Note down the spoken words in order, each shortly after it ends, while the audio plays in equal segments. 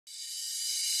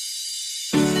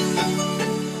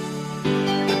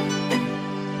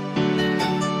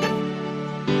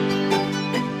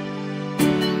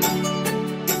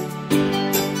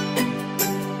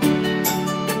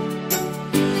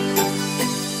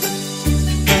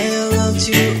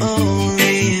You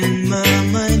only in my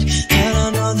mind, and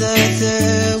I know that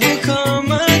there will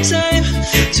come a time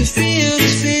to feel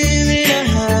this feeling I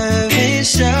have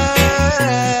inside.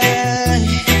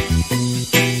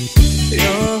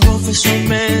 Your hope is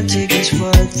romantic, is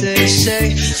what they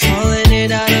say, falling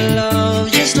it out of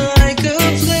love just like a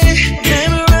play,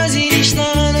 memorizing each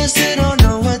line, I still don't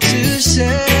know what to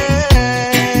say.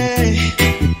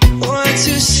 What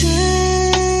to say?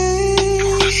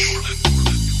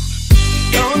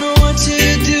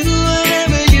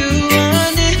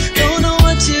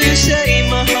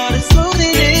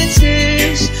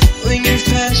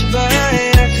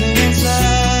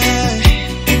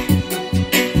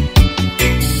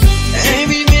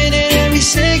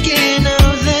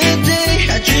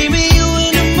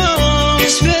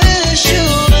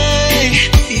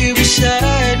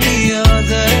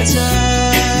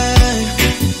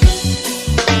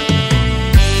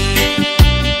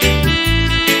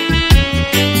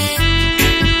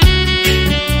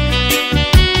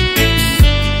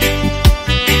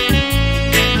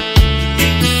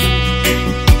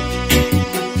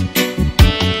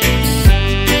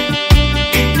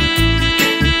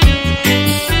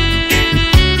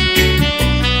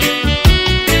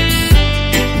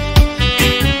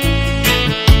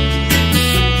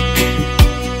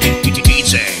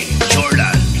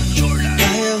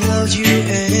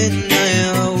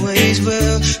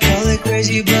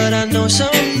 But I know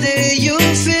someday you'll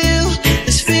feel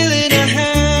this feeling I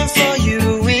have for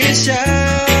you inside.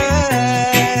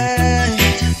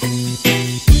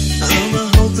 I'm a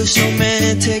hopeless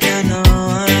romantic, I know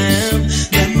I am.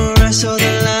 Memorize all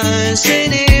the lines,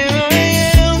 and here I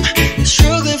am,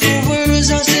 struggling for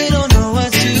words, I still don't know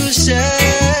what to say.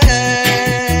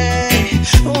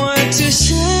 What to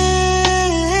say?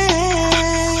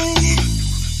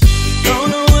 Don't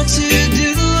know what to do.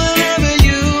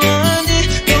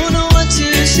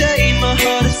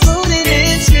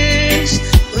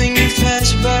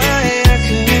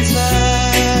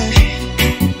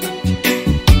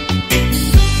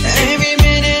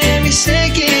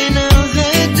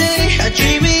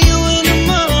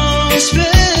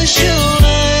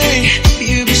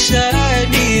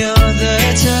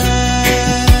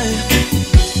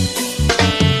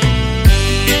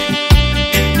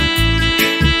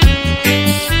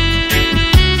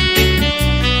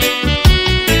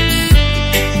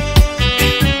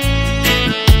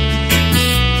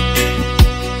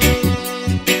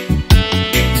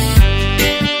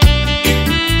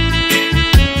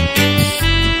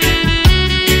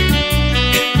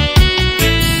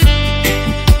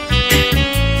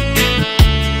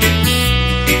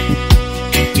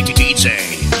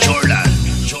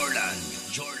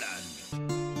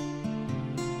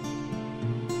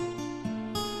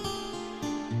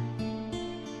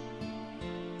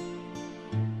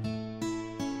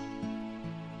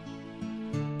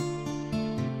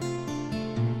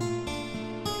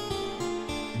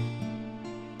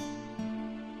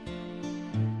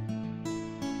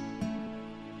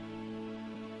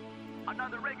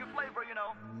 Another reggae flavor, you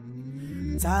know.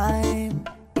 Time,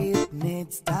 it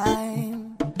needs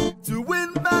time to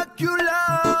win back your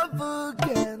love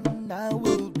again. I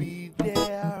will be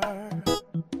there.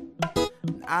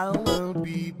 I will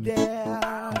be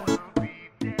there.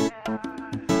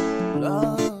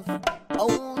 Love,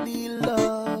 only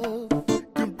love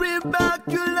can bring back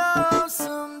your love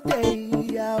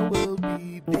someday. I will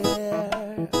be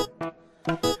there,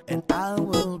 and I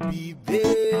will be there.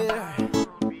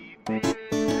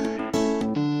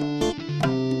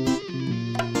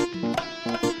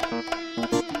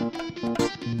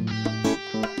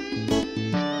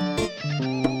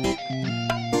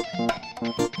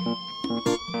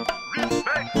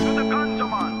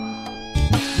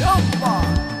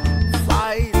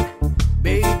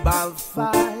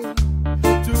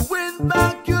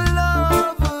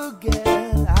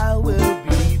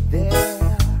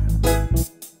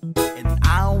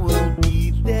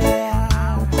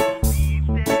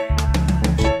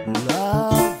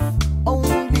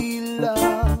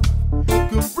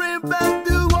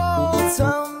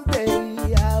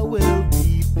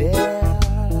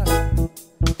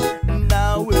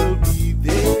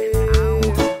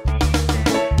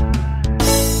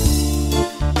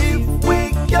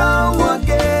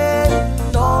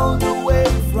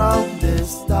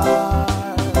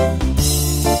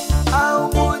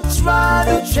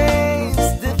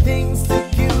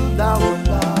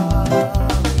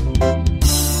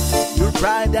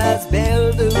 pride has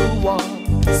built a wall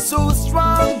so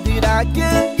strong that I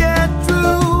can't get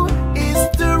through. Is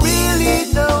there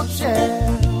really no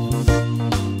chance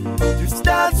to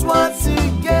start once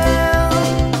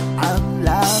again? I'm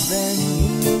loving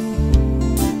you.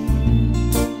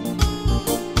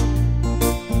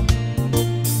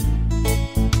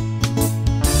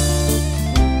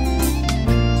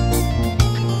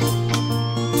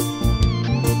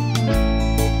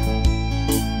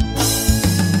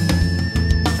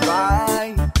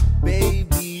 Try,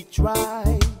 baby,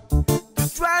 try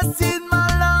to trust in my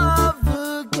love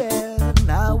again.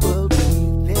 I will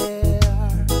be there.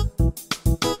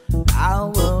 I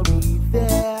will be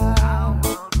there.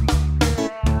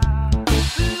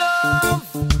 Love,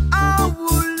 our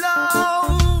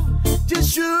love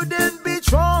just shouldn't be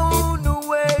thrown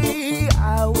away.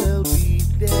 I will be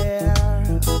there,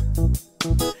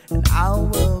 and I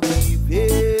will be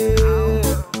there.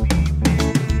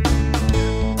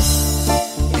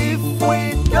 If we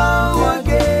go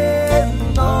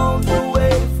again all the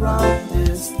way from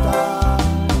the start,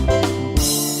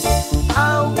 I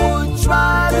would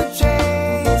try to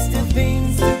change the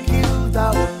things that killed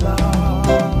our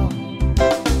love.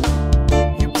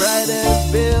 You better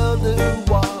build a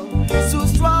wall so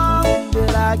strong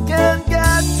that I can't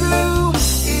get through.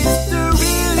 Is there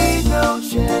really no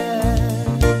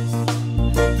chance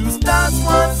to start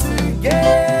once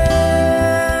again?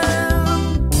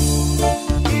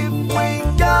 If we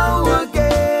go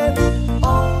again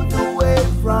all the way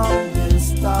from the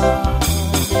start,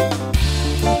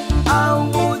 I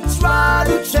would try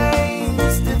to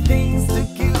change the things that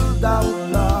killed our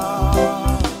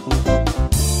love.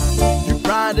 Your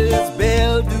pride has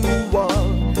built a wall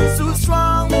so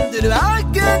strong that I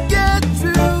can't get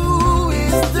through.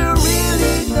 Is there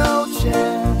really no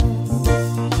chance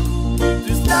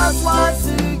to start once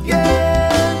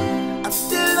again? I'm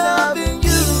still loving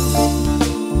you.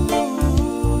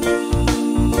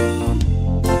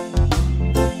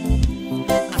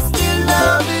 I'm still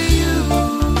loving you.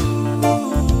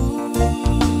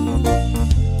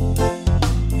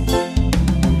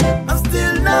 I'm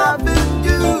still loving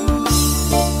you.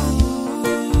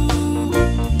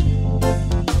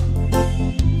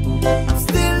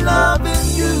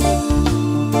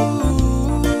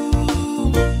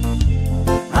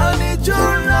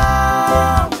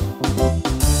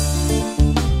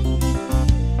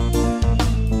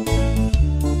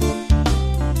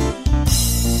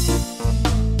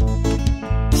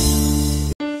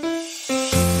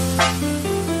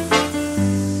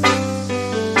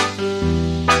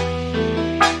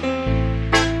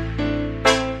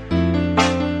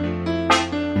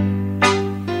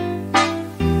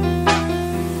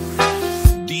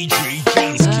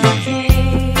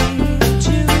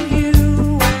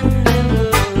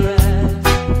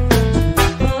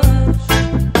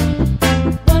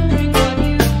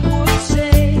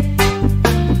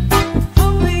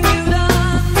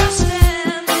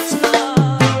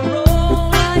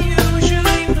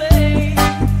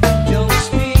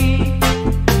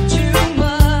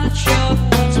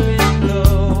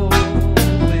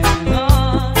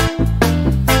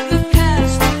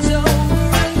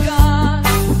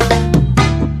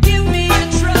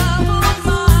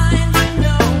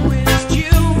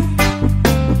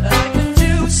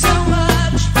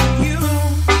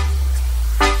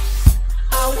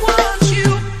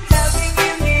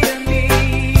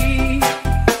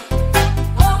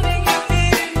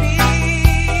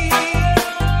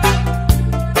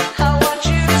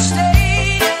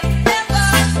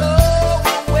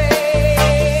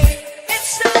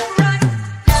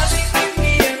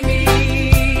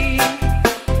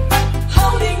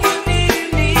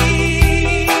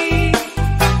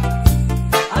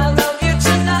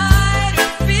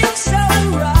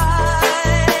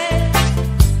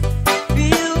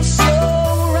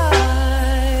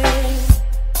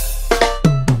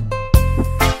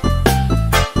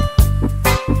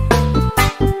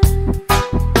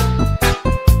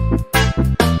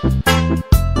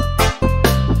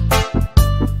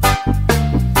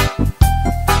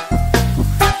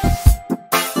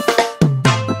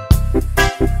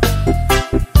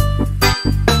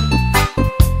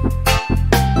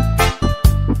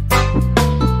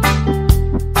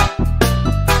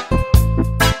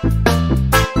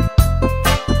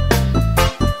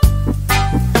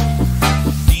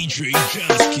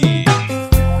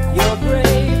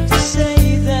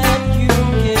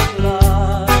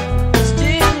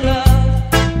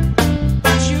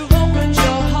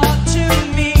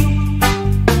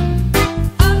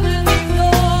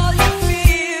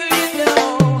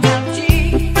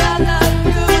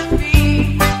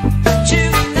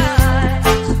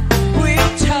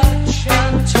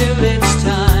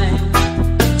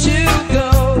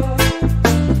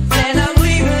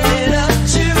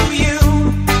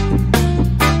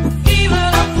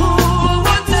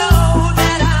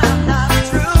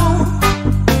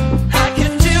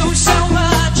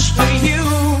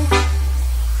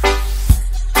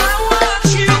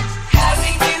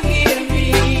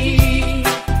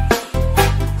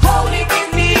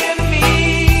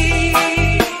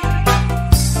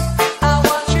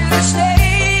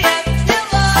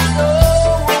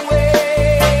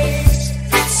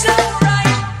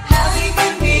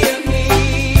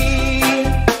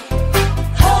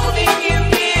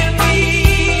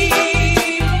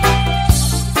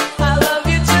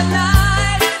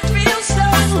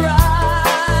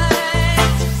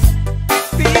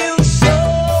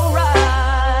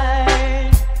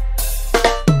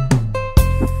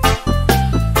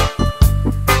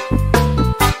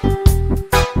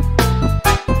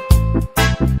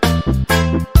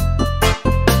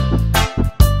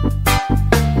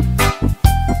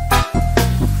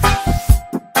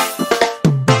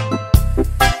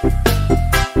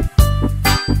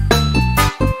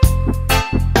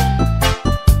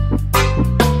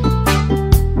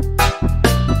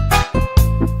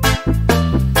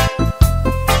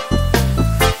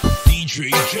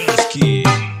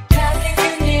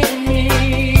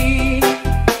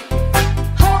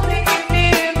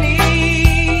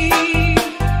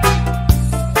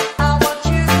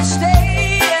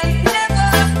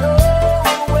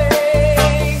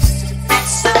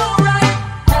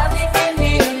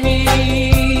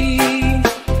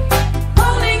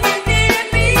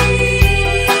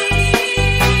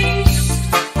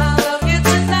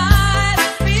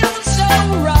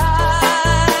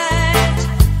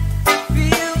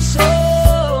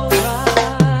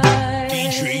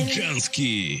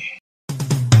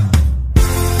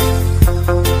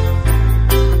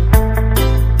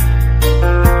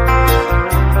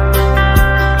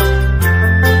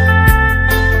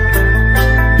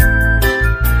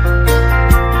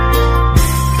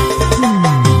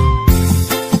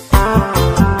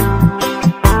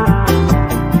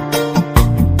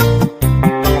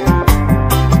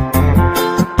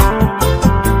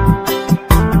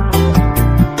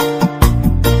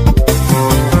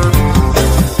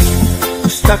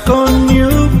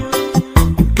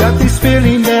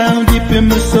 in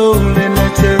my soul and I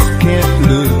just can't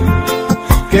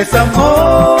lose. Guess I'm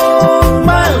on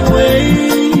my way.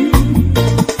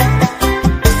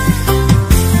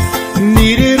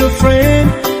 Needed a friend,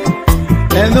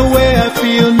 and the way I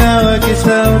feel now, I guess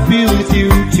I'll be with you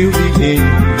till the end.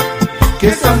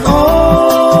 Guess I'm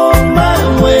on my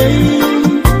way.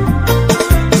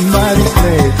 Mighty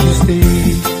glad you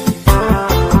stayed.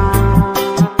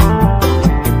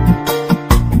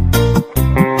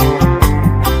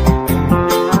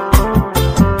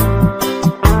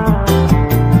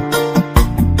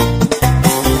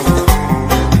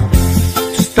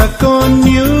 Stuck on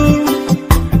you,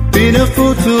 been a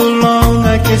fool too long.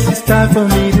 I guess it's time for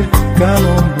me to come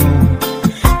on home.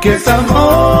 Guess I'm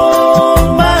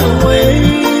on my way.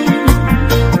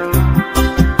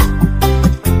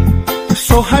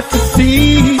 So hard to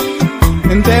see,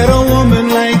 and that a woman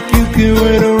like you can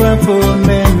wait around for a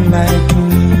man like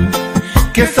me.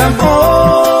 Guess I'm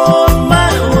on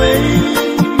my way.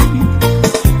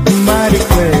 Mighty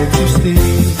glad you stayed.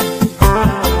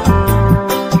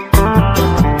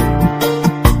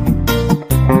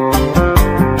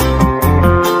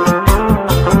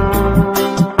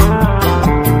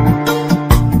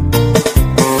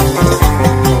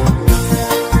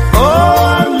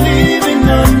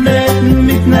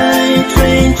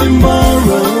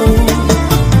 Tomorrow,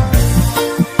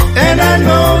 and I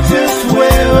know just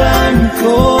where I'm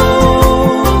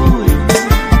going.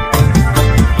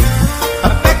 I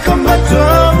pack up my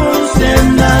troubles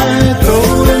and I throw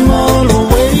them all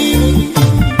away.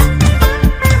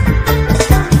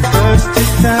 First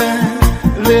this time,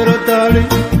 little darling,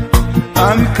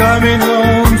 I'm coming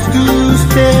home to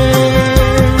stay.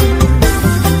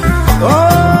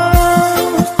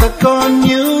 Oh, stuck on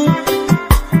you.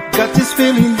 Got this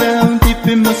feeling down deep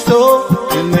in my soul,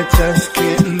 and I just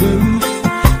can't lose.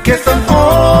 Guess I'm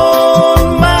on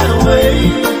my way.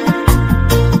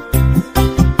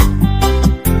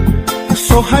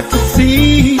 So hard to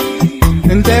see,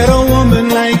 and that a woman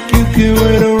like you can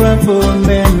wait around for a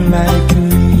man like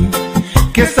me.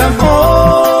 Guess I'm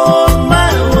on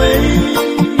my way.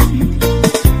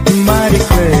 Mighty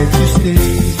glad you stayed.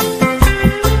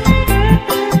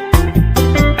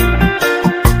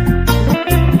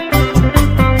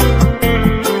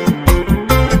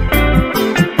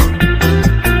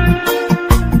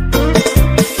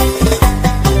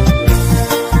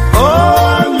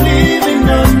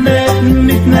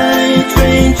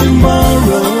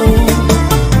 Tomorrow,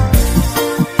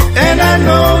 and I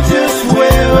know just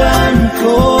where I'm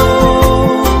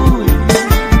going.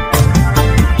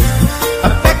 I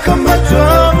pack up my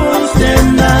troubles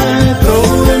and I throw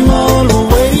them all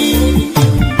away.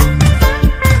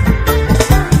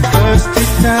 First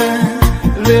this time,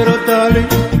 little darling,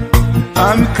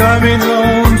 I'm coming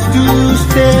home to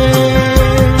stay.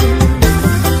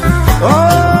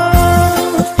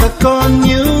 Oh, stuck on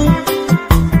you.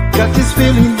 Got this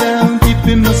feeling down deep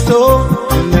in my soul,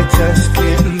 and I just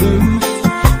can't lose.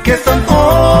 Guess I'm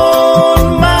on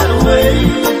my way.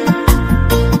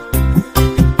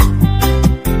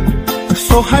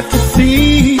 So hard to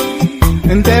see,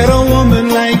 and that a woman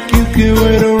like you can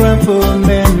wait around for a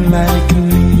man like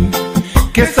me.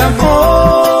 Guess I'm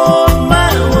on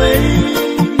my way.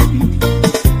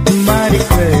 Mighty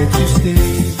glad you stayed.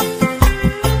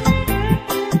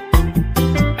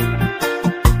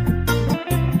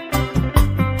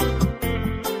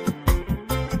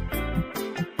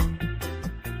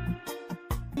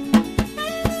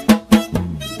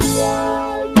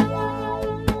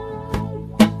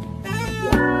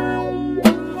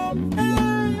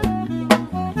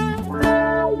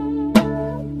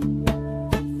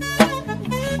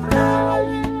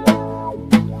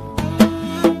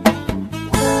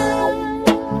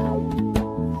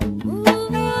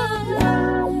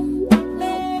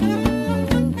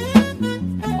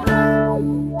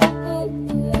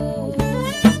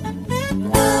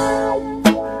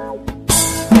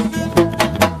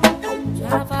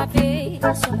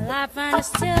 So my life is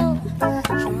still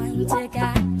trying to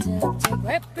get to take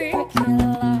every kill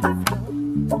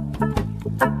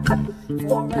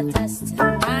for a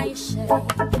destination.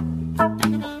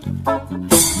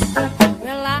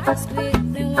 Realize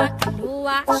quickly what I knew I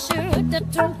should have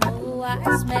done. I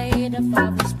was made of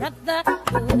all this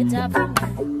brotherhood of man,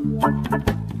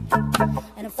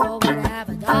 and for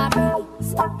whatever that means.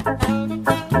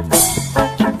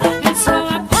 And so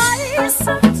I pray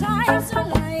sometimes a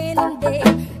night and day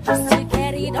just to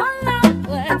get it all out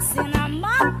words, and I'm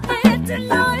up there to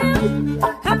know you.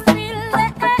 I'm feeling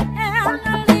a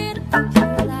little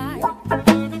alive.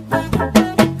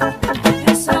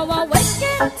 And so I wake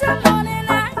in the morning,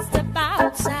 I step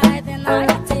outside, and I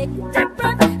take a deep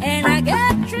breath, and I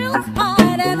get through all.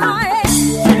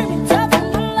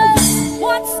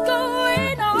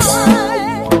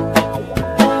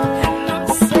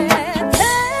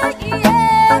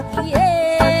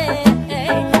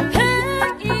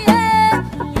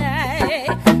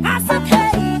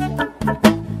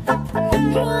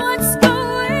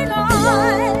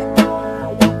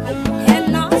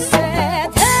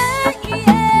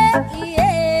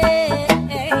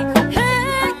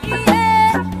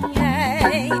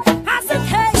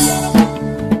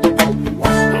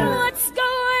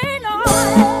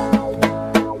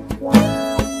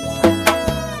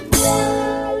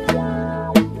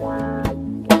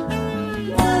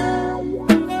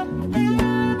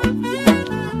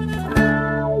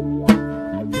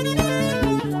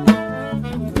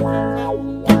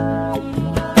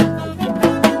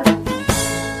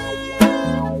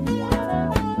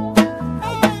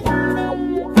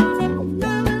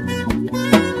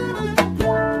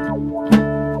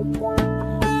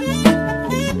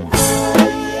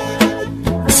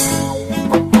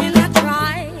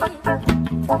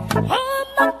 Oh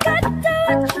my God, I'm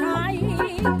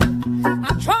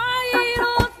trying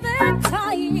all the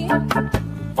time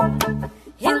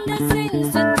in this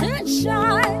institution,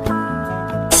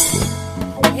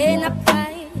 and I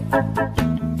pray.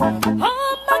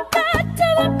 Oh my God,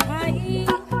 I'm crying.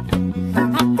 I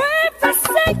pray for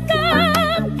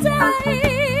second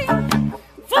day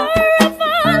for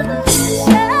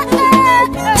revolution.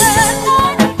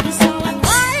 So I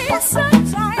cry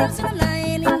sometimes when I'm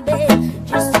lying in bed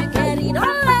just to get it all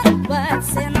out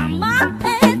what's in my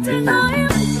head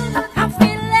tonight. I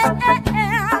feel like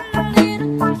I'm a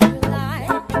little July.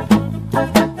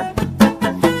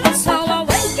 So I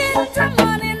wake in the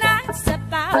morning, I step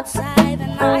outside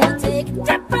and I take a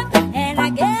deep breath and I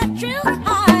get real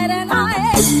hard and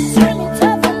I turn it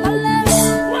up on my left.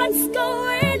 What's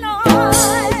going on?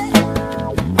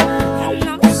 And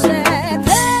I'm sad,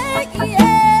 hey,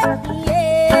 yeah,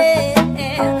 yeah,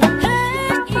 hey,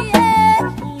 yeah.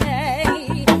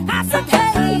 I said,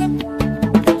 hey,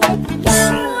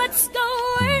 what's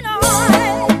going on?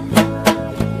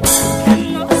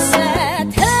 And I'm sad,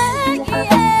 hey,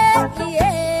 yeah,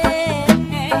 yeah,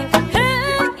 hey,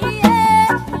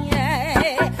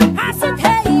 yeah. I said,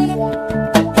 hey,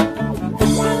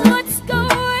 what's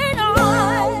going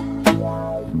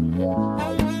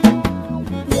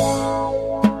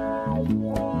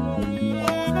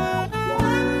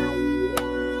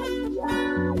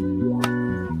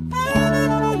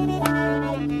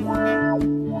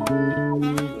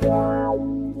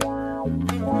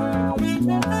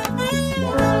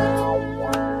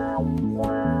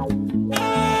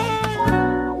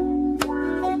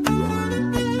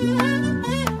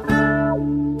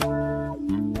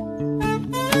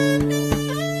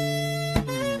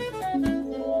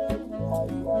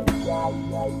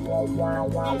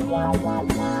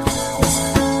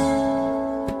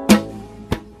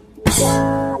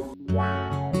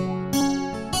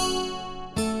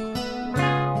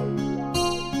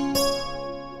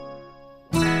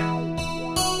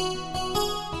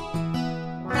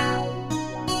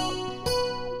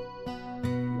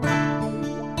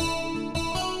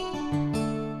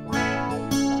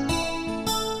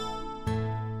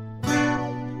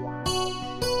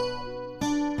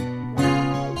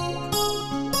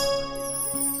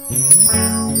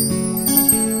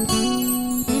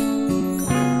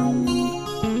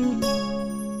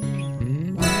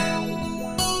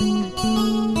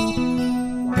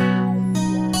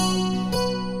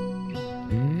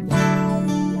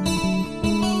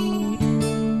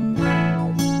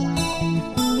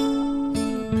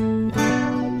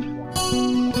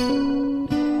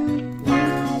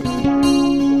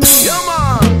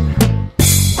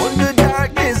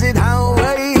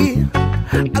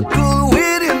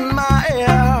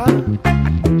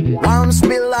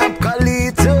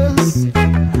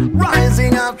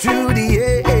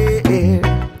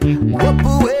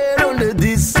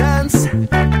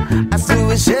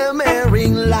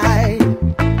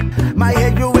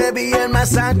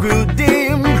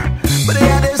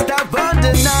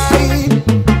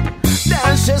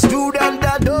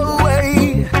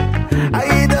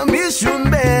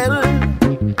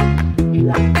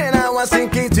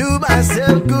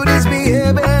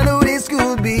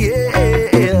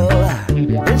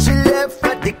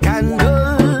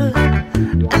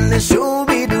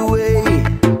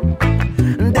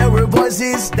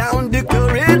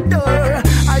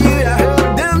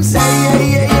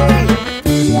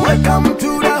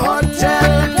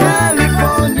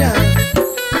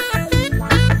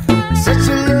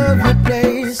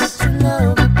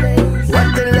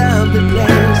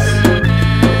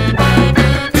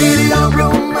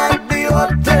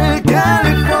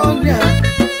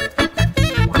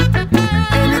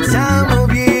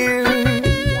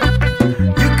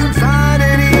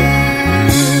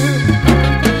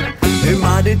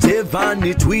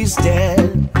Tiffany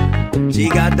twisted. She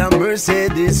got a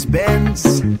Mercedes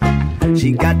Benz.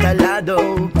 She got a lot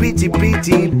of pretty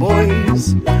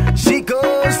boys. She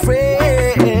calls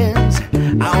friends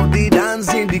out the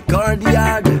dance in the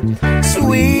courtyard.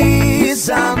 Sweet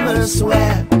summer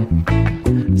sweat.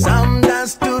 Some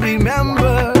dance to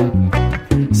remember,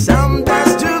 some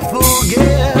dance to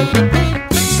forget.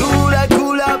 So I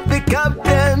cool up the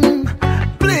captain.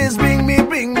 Please bring me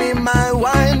my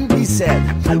wine, he said.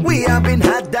 We have been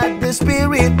had at the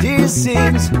spirit here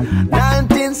since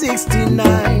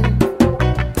 1969.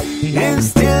 And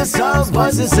still some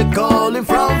voices are calling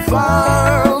from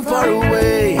far, far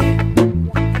away.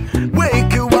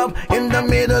 Wake you up in the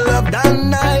middle of the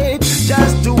night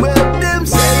just to help them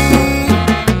say,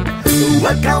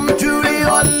 welcome to the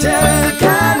Hotel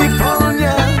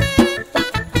California.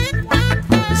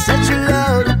 It's such a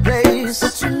lovely place,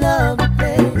 such a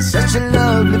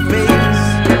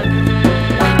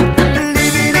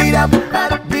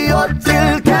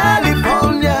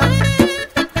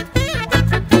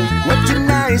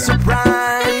by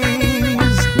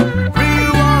surprise. Free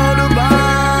water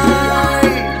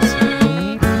bites,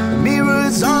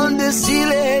 mirrors on the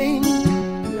ceiling,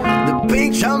 the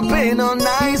pink champagne on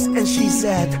ice. And she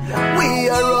said, we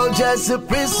are all just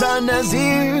prisoners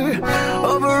here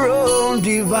of our own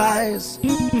device.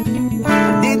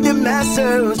 Did the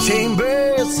master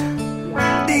chambers,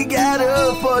 they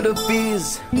gather for the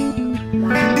feast.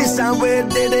 This time we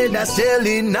did it, that's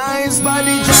really nice, but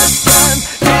it just can't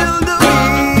kill the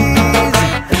bees.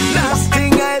 Last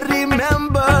thing I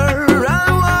remember,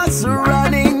 I was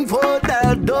running for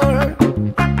that door.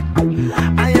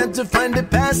 I had to find the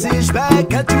passage back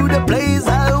to the place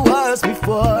I was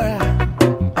before.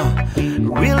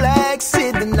 Relax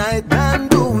in the night,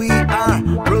 and we are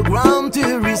programmed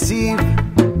to receive.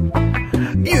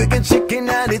 You can check in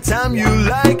anytime you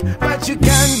like, but you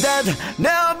can't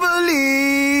never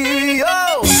leave.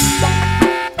 Oh.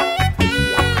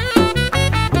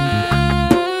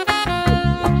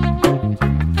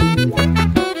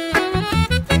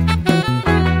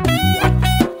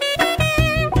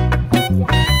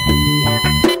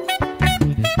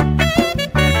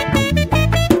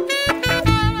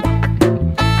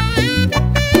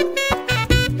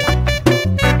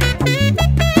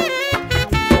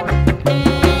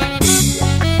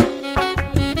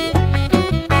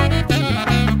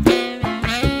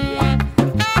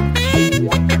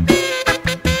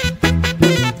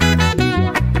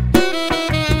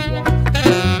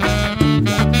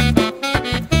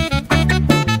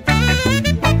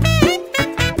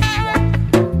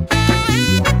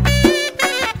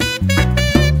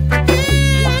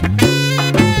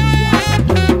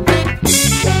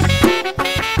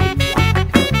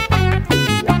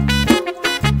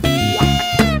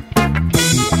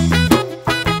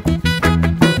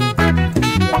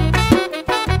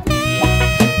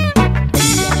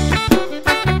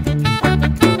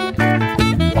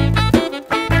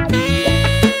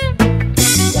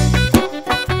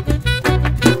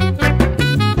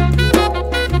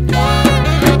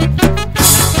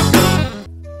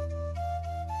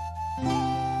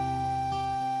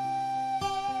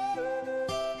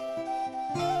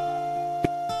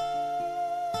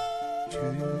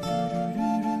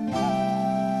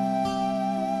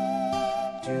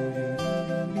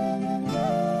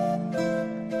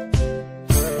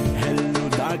 Hello,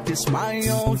 darkness, my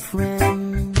old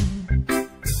friend.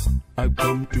 I've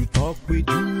come to talk with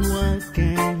you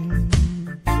again,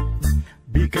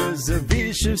 because the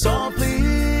vision's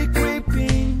softly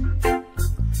creeping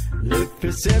left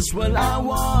us while I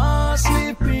was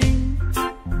sleeping.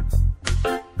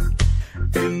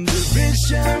 In the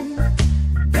vision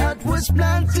that was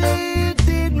planted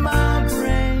in my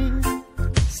brain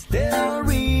still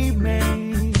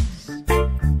remains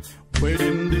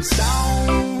within the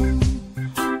sound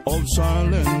of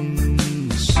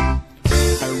silence.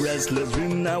 A restless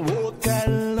wind I walk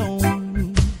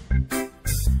alone,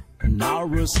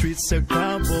 narrow streets of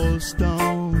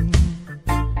cobblestone,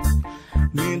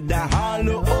 near the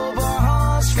hollow of a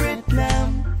heart street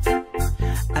lamp.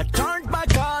 I turned my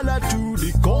collar to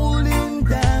the cold in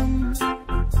them.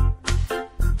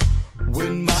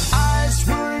 When my eyes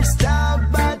were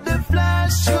stabbed by the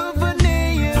flash of a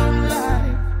neon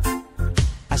light,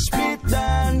 I spit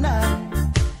the night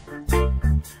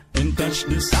and touched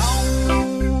the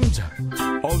sound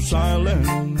of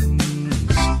silence.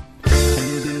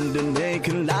 And in the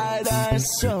naked light I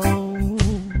saw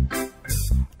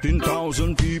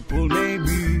 10,000 people,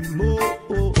 maybe more.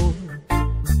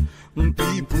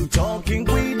 People talking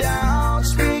without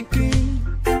speaking,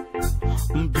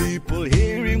 people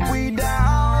hearing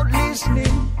without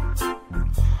listening,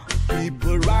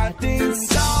 people writing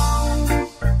songs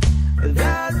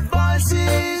that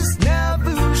voices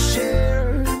never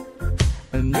share,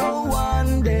 and no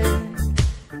one dare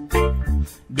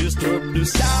disturb the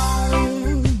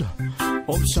sound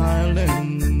of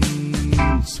silence.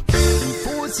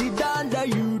 Before Sidanda,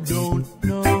 you don't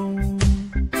know,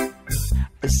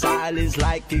 silence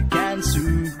like a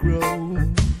cancer grows.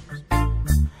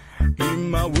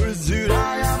 In my words that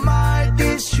I am my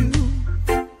tissue,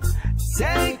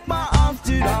 take my arms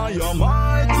that I am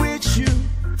heart with you.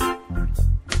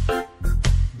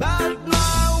 But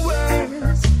my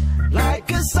words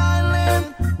like a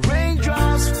silent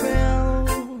raindrops fell.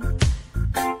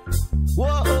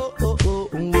 Whoa,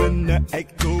 when the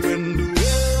echo in the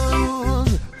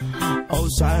world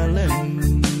of silence.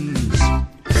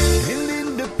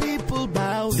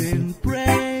 Bowed and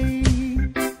pray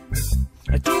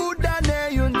to the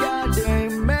name that they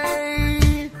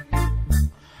made.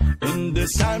 And the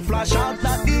sun flash out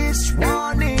that is one.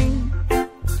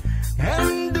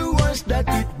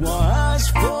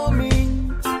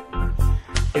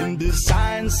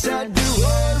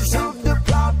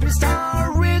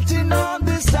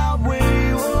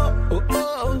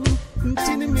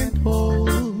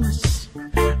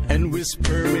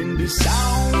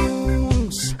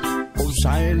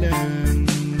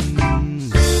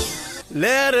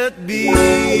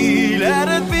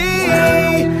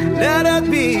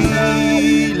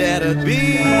 let it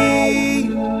be.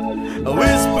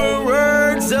 Whisper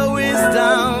words of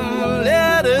wisdom,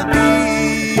 let it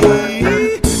be.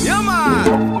 Yeah,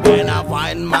 man. When I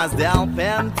find myself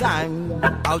in time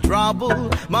of trouble,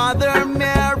 Mother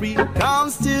Mary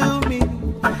comes to me,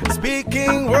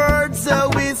 speaking words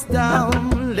of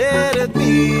wisdom, let it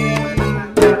be.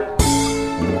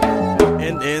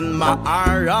 And in my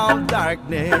hour of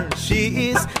darkness, she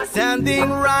is standing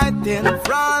right in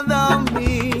front of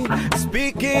me,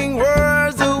 speaking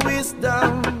words of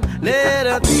wisdom, let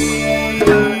it be.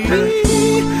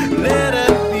 Let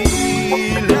it be,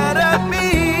 let it be,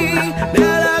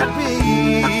 let it be,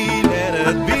 let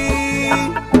it be.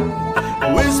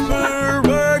 Whisper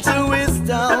words of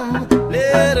wisdom,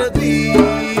 let it be.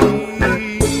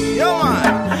 Yo,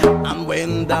 man. And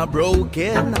when the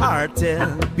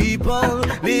broken-hearted people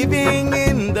living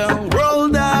in the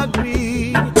world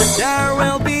agree, there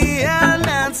will be an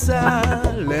answer,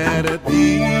 let it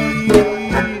be.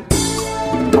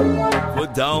 For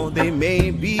though they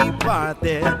may be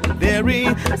parted, there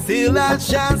is still a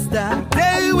chance that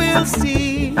they will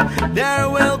see. There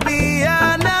will be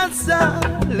an answer,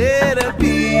 let it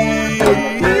be.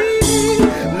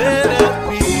 Let it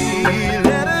be,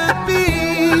 let it be,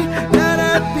 let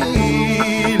it be,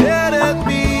 let it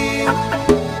be.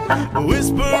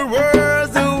 Whisper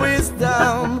words of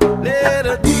wisdom, let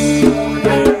it be.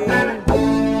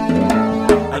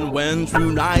 And when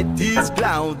through night is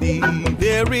cloudy,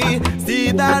 there is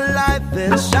still that light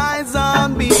that shines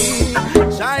on me.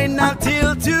 Shine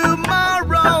until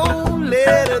tomorrow,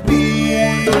 let it be.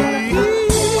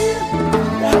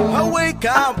 I wake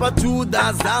up to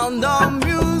the sound of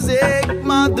music.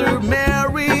 Mother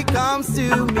Mary comes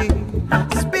to me,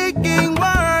 speaking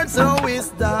words of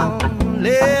wisdom,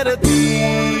 let it be.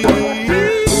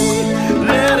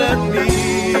 Let it be,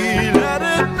 let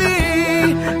it be,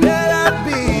 let it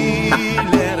be,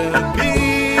 let it be.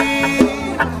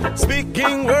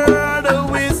 Speaking word of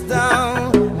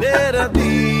wisdom, let it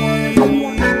be.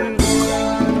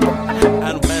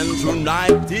 And when through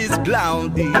night is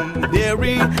cloudy, there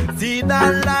is see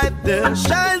that light that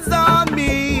shines on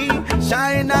me.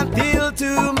 Shine until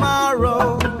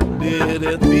tomorrow, let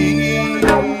it be.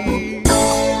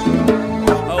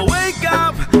 I wake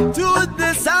up to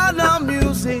the sound of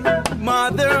music.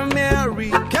 Mother Mary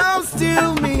comes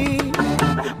to me,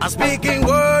 I'm speaking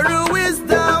word of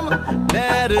wisdom,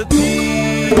 let it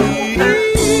be.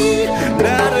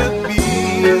 Let it be,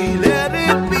 let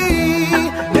it be,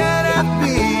 let it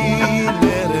be,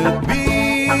 let it be.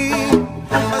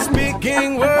 I'm speaking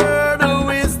word of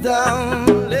wisdom,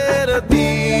 let it be.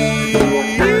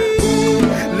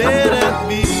 Let it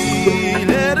be,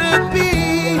 let it be,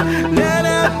 let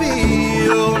it be,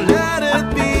 oh let it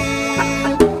be.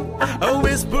 A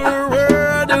whisper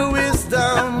word of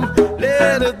wisdom,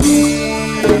 let it be.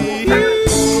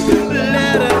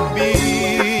 Let it be,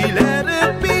 let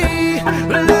it be,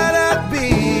 let it be,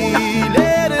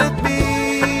 let it be.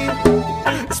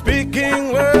 Speaking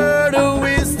word of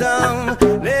wisdom,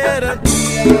 let it be.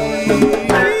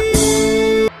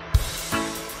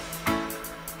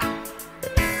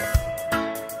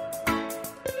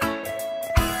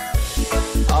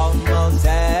 Almost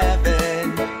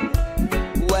heaven,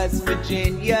 West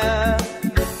Virginia,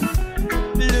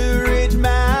 Blue Ridge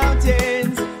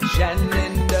Mountains,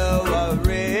 Shenandoah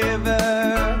River.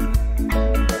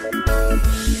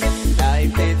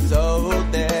 Life is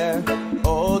old there,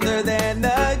 older than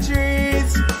the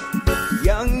trees,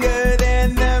 younger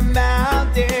than the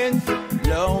mountains,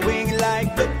 blowing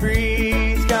like the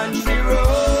breeze. Country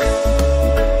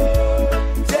road,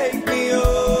 take me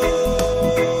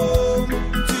home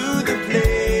to the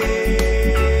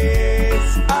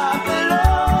place I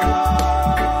belong.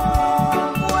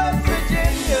 West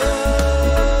Virginia,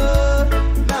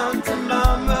 Mountain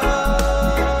Mama,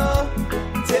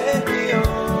 take me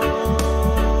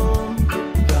home.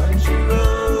 Country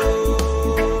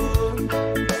road.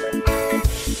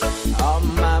 All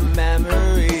my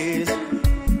memories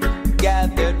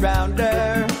gathered round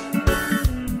her,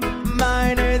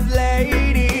 miner's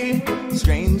lady,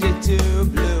 stranger to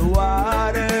blue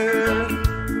water.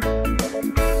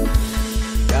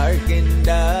 Dark and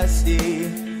dusty,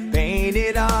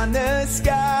 painted on the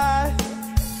sky,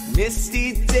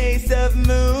 misty taste of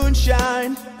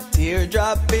moonshine,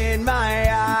 teardrop in my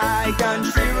eye.